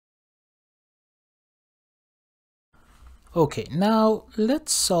Okay, now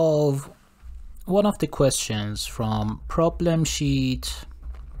let's solve one of the questions from problem sheet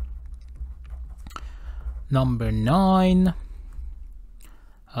number 9,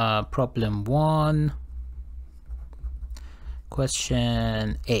 problem 1,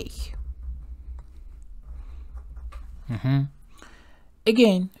 question A.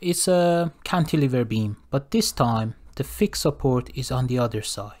 Again, it's a cantilever beam, but this time the fixed support is on the other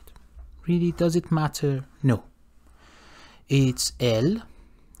side. Really, does it matter? No. It's L,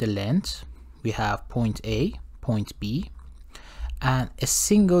 the length. We have point A, point B, and a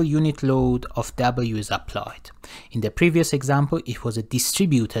single unit load of W is applied. In the previous example, it was a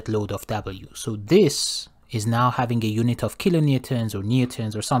distributed load of W. So this is now having a unit of kilonewtons or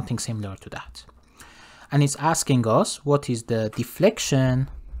newtons or something similar to that. And it's asking us what is the deflection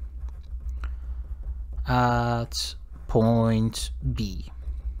at point B.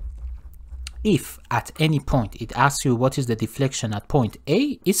 If at any point it asks you what is the deflection at point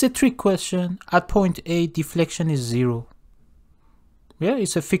A, it's a trick question. At point A, deflection is 0. Yeah,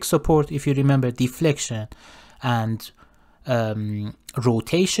 it's a fixed support. If you remember, deflection and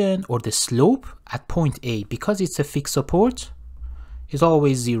rotation or the slope at point A, because it's a fixed support, is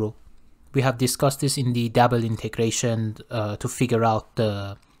always 0. We have discussed this in the double integration to figure out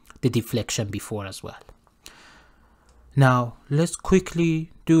the deflection before as well. Now let's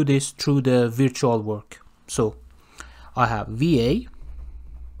quickly do this through the virtual work. So I have VA,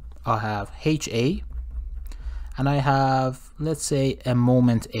 I have HA, and I have, let's say, a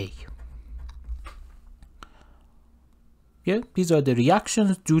moment A. Yeah, these are the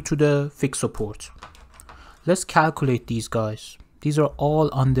reactions due to the fixed support. Let's calculate these guys. These are all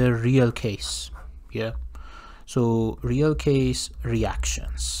under real case. Yeah, so real case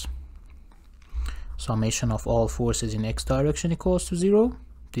reactions. Summation of all forces in x direction equals to 0.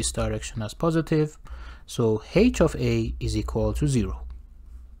 This direction is positive. So H of A is equal to 0.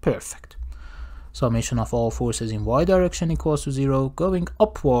 Perfect. Summation of all forces in y direction equals to 0. Going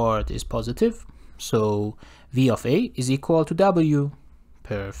upward is positive. So V of A is equal to W.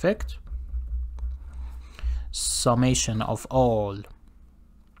 Perfect. Summation of all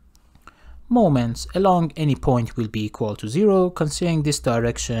moments along any point will be equal to 0. Considering this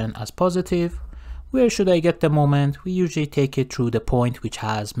direction as positive, where should I get the moment? We usually take it through the point which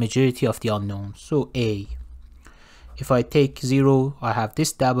has majority of the unknowns, so A. If I take 0, I have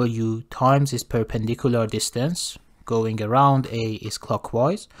this W times its perpendicular distance. Going around A is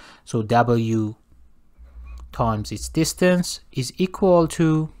clockwise, so W times its distance is equal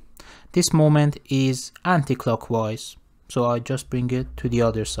to, this moment is anti-clockwise, so I just bring it to the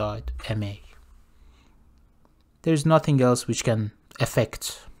other side, MA. There's nothing else which can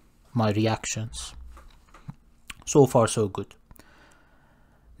affect my reactions. So far so good.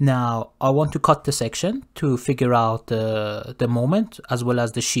 Now I want to cut the section to figure out the moment as well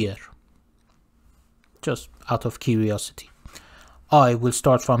as the shear, just out of curiosity. I will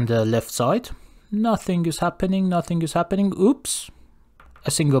start from the left side. Nothing is happening, nothing is happening. Oops,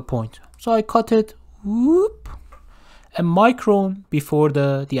 a single point. So I cut it, whoop, a micron before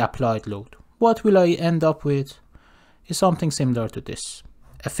the applied load. What will I end up with? Is something similar to this.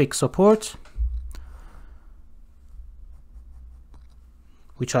 A fixed support,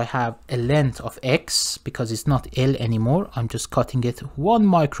 which I have a length of X because it's not L anymore. I'm just cutting it 1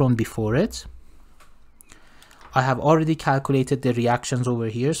 micron before it. I have already calculated the reactions over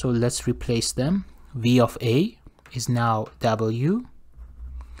here, so let's replace them. V of A is now W.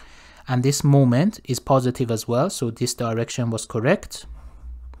 And this moment is positive as well, so this direction was correct.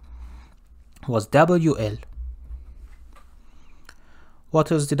 Was WL.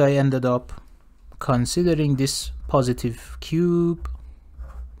 What else did I ended up? Considering this positive cube,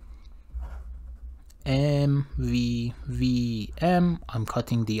 M, V, V, M, I'm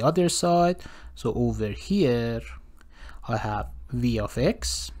cutting the other side. So over here, I have V of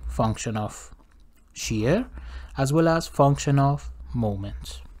X, function of shear, as well as function of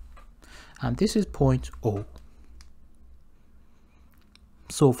moment. And this is point O.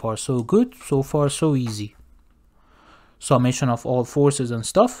 So far so good, so far so easy. Summation of all forces and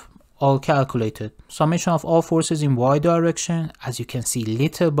stuff, all calculated. Summation of all forces in y direction, as you can see,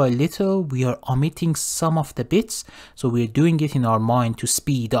 little by little we are omitting some of the bits, so we're doing it in our mind to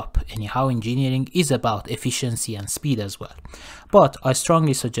speed up. Anyhow, engineering is about efficiency and speed as well. But I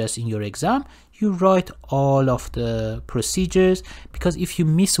strongly suggest in your exam you write all of the procedures, because if you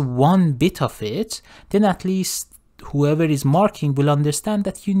miss one bit of it, then at least whoever is marking will understand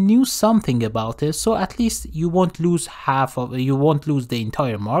that you knew something about it, so at least you won't lose the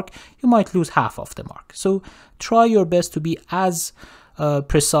entire mark, you might lose half of the mark. So try your best to be as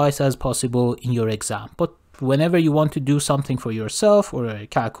precise as possible in your exam, but whenever you want to do something for yourself or a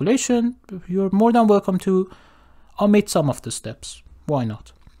calculation, you're more than welcome to omit some of the steps. Why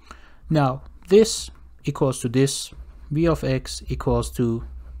not? Now, this equals to this, v of x equals to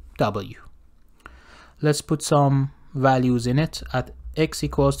w. Let's put some values in it. At x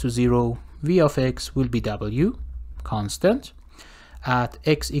equals to 0, v of x will be w, constant. At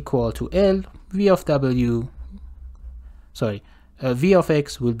x equal to L, v of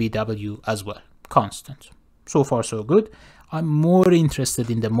x will be w as well, constant. So far so good. I'm more interested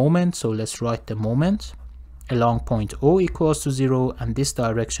in the moment, so let's write the moment along point O equals to 0 and this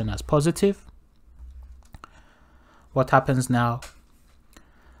direction as positive. What happens now?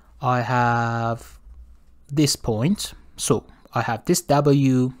 I have this point, so I have this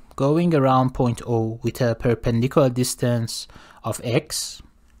w going around point O with a perpendicular distance of x.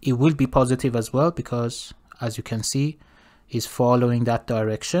 It will be positive as well because, as you can see, is following that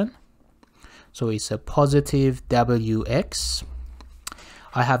direction. So it's a positive wx.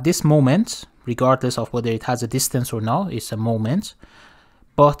 I have this moment, regardless of whether it has a distance or not, it's a moment,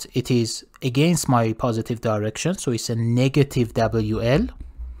 but it is against my positive direction, so it's a negative wl.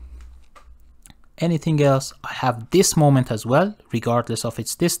 Anything else, I have this moment as well, regardless of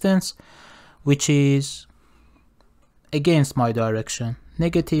its distance, which is against my direction,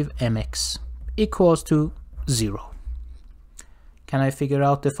 negative mx equals to 0. Can I figure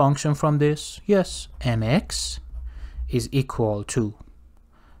out the function from this? Yes, mx is equal to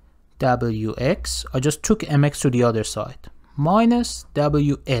wx, I just took mx to the other side, minus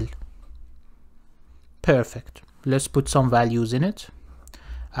wl. Perfect. Let's put some values in it.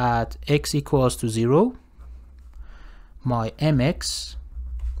 At x equals to 0, my mx,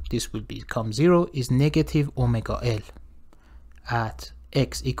 this will become 0, is negative omega L. At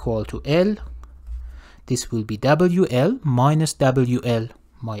x equal to L, this will be wl minus wl.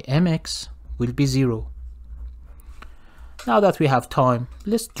 My mx will be 0. Now that we have time,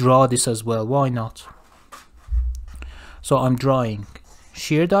 let's draw this as well. Why not? So I'm drawing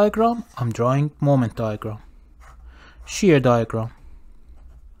shear diagram, I'm drawing moment diagram. Shear diagram.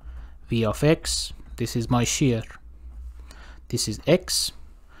 V of x, this is my shear. This is x.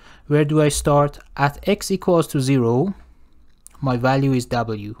 Where do I start? At x equals to 0, my value is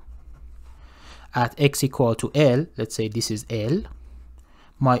w. At x equal to L, let's say this is L,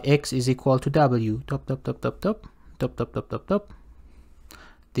 my x is equal to w.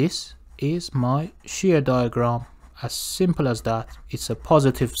 This is my shear diagram. As simple as that. It's a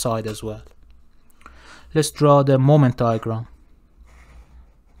positive side as well. Let's draw the moment diagram.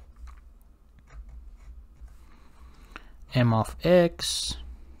 M of x,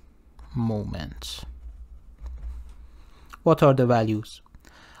 moment. What are the values?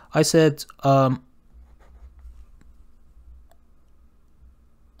 I said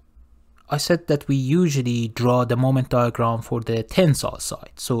that we usually draw the moment diagram for the tensile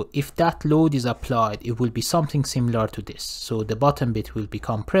side. So if that load is applied, it will be something similar to this. So the bottom bit will be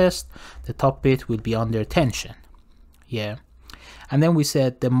compressed, the top bit will be under tension. Yeah. And then we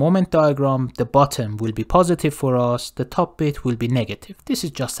said the moment diagram, the bottom will be positive for us, the top bit will be negative. This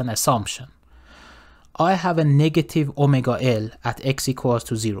is just an assumption. I have a negative omega L at x equals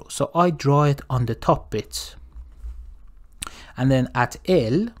to 0. So I draw it on the top bit. And then at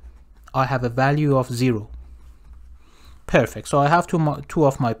L, I have a value of 0. Perfect. So I have two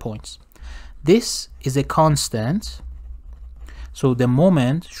of my points. This is a constant. So the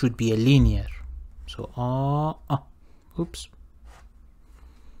moment should be a linear. So, oops.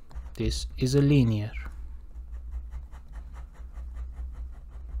 This is a linear.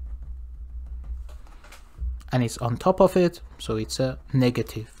 And it's on top of it, so it's a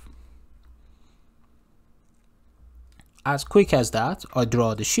negative. As quick as that, I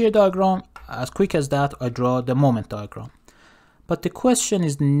draw the shear diagram. As quick as that, I draw the moment diagram. But the question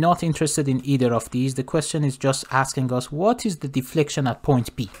is not interested in either of these. The question is just asking us, what is the deflection at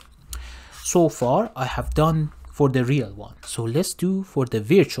point P? So far, I have done for the real one. So let's do for the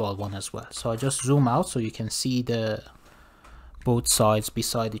virtual one as well. So I just zoom out so you can see the both sides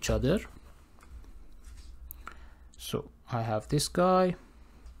beside each other. So I have this guy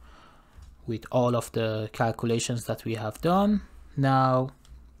with all of the calculations that we have done. Now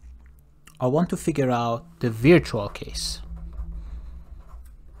I want to figure out the virtual case.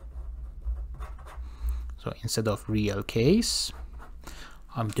 So instead of real case,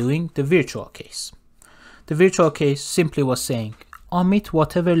 I'm doing the virtual case. The virtual case simply was saying, omit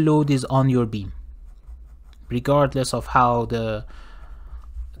whatever load is on your beam, regardless of how the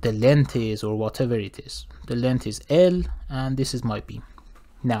length is or whatever it is. The length is L and this is my beam.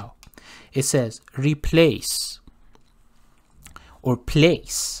 Now it says replace or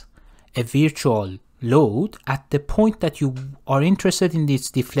place a virtual load at the point that you are interested in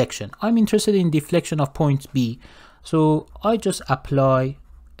this deflection. I'm interested in deflection of point B, so I just apply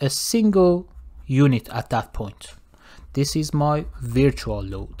a single unit at that point. This is my virtual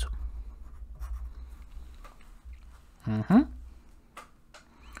load.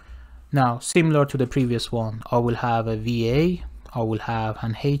 Now, similar to the previous one, I will have a VA, I will have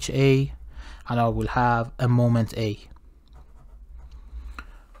an HA, and I will have a moment A.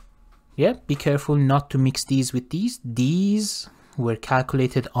 Yeah, be careful not to mix these with these. These were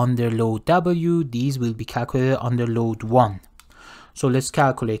calculated under load W, these will be calculated under load 1. So let's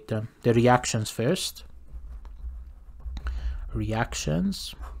calculate them. The reactions first.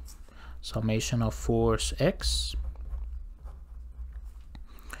 Reactions, summation of force X.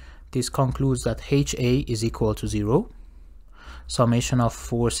 This concludes that HA is equal to 0. Summation of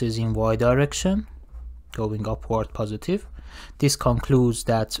forces in Y direction, going upward positive. This concludes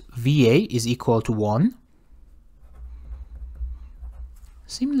that VA is equal to 1.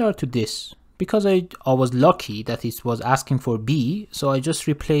 Similar to this, because I was lucky that it was asking for B, so I just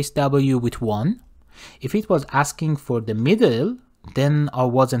replaced W with 1. If it was asking for the middle, then I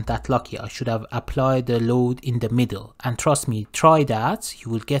wasn't that lucky. I should have applied the load in the middle. And trust me, try that, you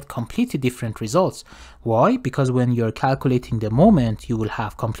will get completely different results. Why? Because when you're calculating the moment, you will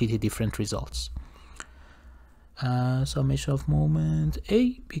have completely different results. Summation of moment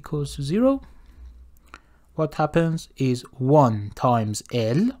A equals to 0. What happens is 1 times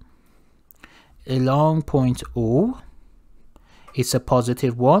L along point O. It's a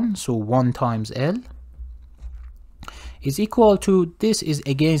positive 1, so 1 times L is equal to, this is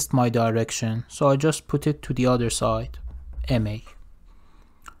against my direction, so I just put it to the other side, MA.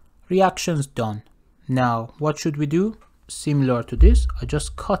 Reactions done. Now, what should we do? Similar to this, I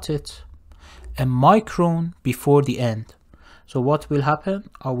just cut it a micron before the end. So what will happen?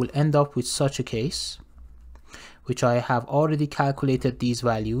 I will end up with such a case, which I have already calculated these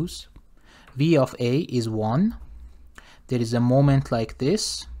values. V of A is 1. There is a moment like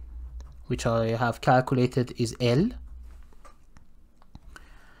this, which I have calculated is L.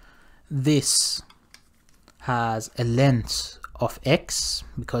 This has a length of X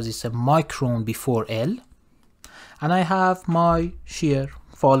because it's a micron before L. And I have my shear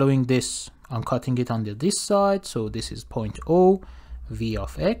following this. I'm cutting it on this side, so this is point O, V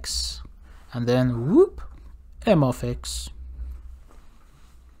of X, and then whoop, M of X.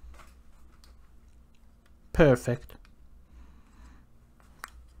 Perfect.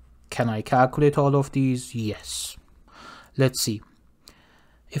 Can I calculate all of these? Yes. Let's see.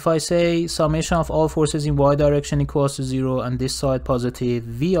 If I say summation of all forces in Y direction equals to 0 and this side positive,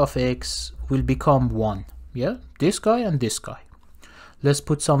 V of X will become 1. Yeah, this guy and this guy. Let's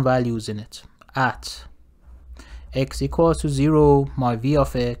put some values in it. At X equals to 0, my V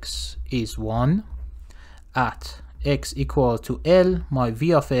of X is 1. At X equal to L, my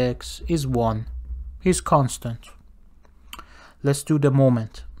V of X is 1. Is constant. Let's do the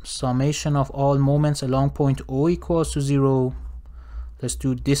moment. Summation of all moments along point O equals to 0. Let's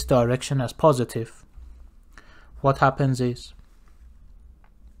do this direction as positive. What happens is,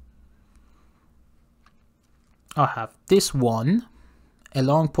 I have this one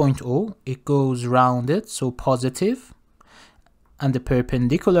along point O, it goes rounded, so positive, and the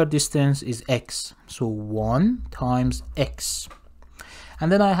perpendicular distance is X, so 1 times X.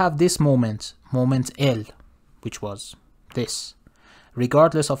 And then I have this moment L, which was this.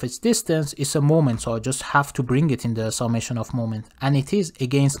 Regardless of its distance, it's a moment, so I just have to bring it in the summation of moment, and it is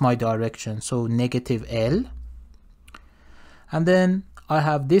against my direction, so negative L. And then I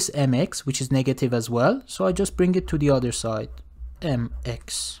have this mx, which is negative as well, so I just bring it to the other side,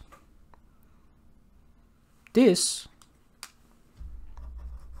 mx. This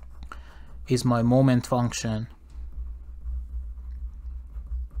is my moment function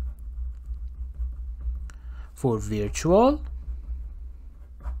for virtual.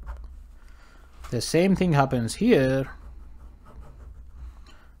 The same thing happens here.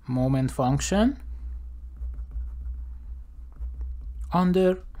 Moment function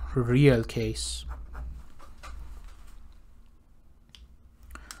under real case.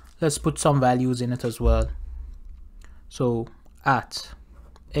 Let's put some values in it as well. So at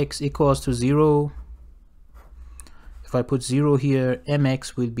X equals to 0, if I put 0 here,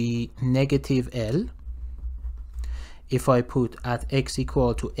 mx will be negative L. If I put at X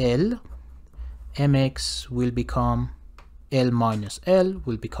equal to L, mx will become L minus L,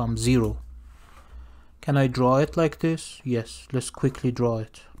 will become 0. Can I draw it like this? Yes, let's quickly draw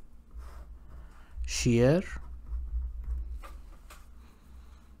it. Shear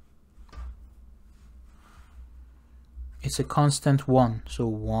it's a constant 1, so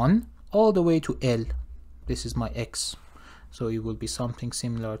 1 all the way to L. This is my X. So it will be something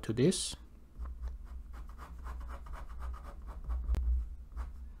similar to this.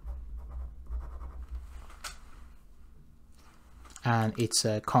 And it's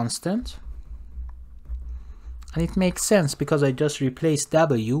a constant. And it makes sense because I just replaced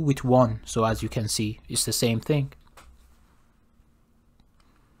W with 1. So as you can see, it's the same thing.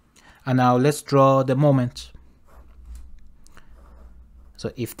 And now let's draw the moment.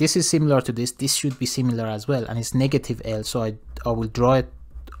 So if this is similar to this, this should be similar as well. And it's negative L. So I will draw it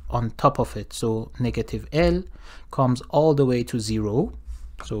on top of it. So negative L comes all the way to 0.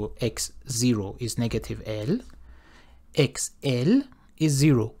 So x0 is negative L. XL is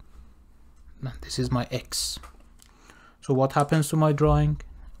 0. Now this is my X. So what happens to my drawing?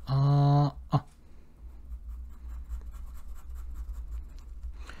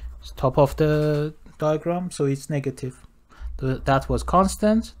 It's top of the diagram, so it's negative. That was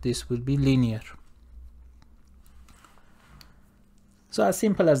constant, this will be linear. So as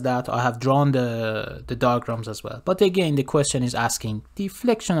simple as that, I have drawn the diagrams as well. But again, the question is asking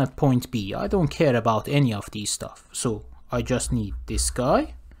deflection at point B. I don't care about any of these stuff. So I just need this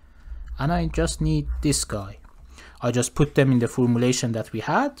guy, and I just need this guy. I just put them in the formulation that we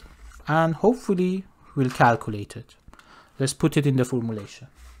had, and hopefully we'll calculate it. Let's put it in the formulation.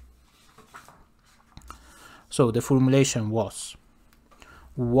 So the formulation was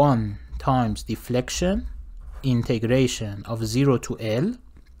 1 times deflection, integration of 0 to L,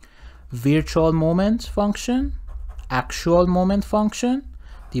 virtual moment function, actual moment function,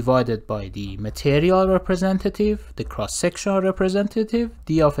 divided by the material representative, the cross-sectional representative,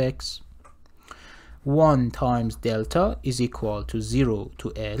 d of x. 1 times delta is equal to 0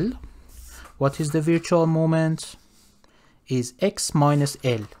 to L. What is the virtual moment? Is x minus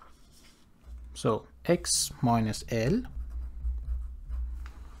L. So x minus L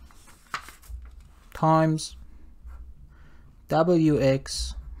times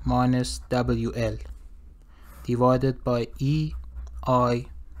Wx minus Wl divided by EI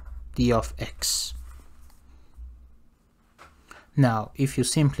d of x. Now if you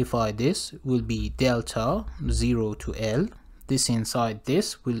simplify this, it will be delta 0 to L. This inside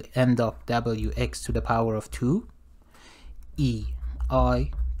this will end up Wx to the power of 2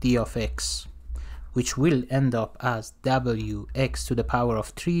 EI d of x, which will end up as Wx to the power of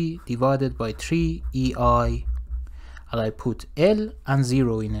 3 divided by 3 EI, and I put L and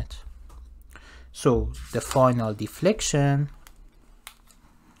 0 in it. So the final deflection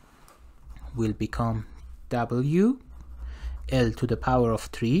will become W L to the power of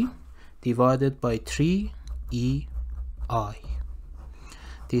 3 divided by 3 EI.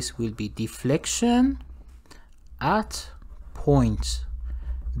 This will be deflection at point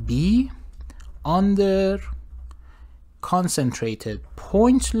B under concentrated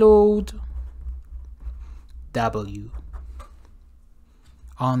point load W.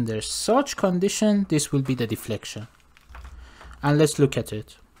 Under such condition, this will be the deflection. And let's look at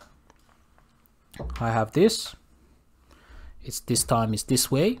it. I have this. This time is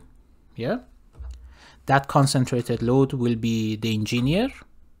this way. Yeah. That concentrated load will be the engineer.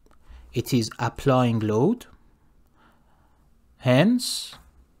 It is applying load. Hence,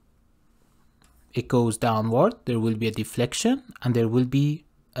 it goes downward. There will be a deflection and there will be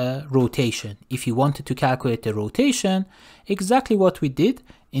a rotation. If you wanted to calculate the rotation, exactly what we did,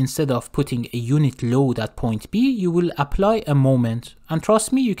 instead of putting a unit load at point B, you will apply a moment. And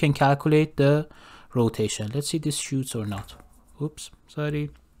trust me, you can calculate the rotation. Let's see if this shoots or not. Oops, sorry.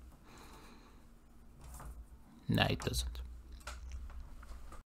 No, it doesn't.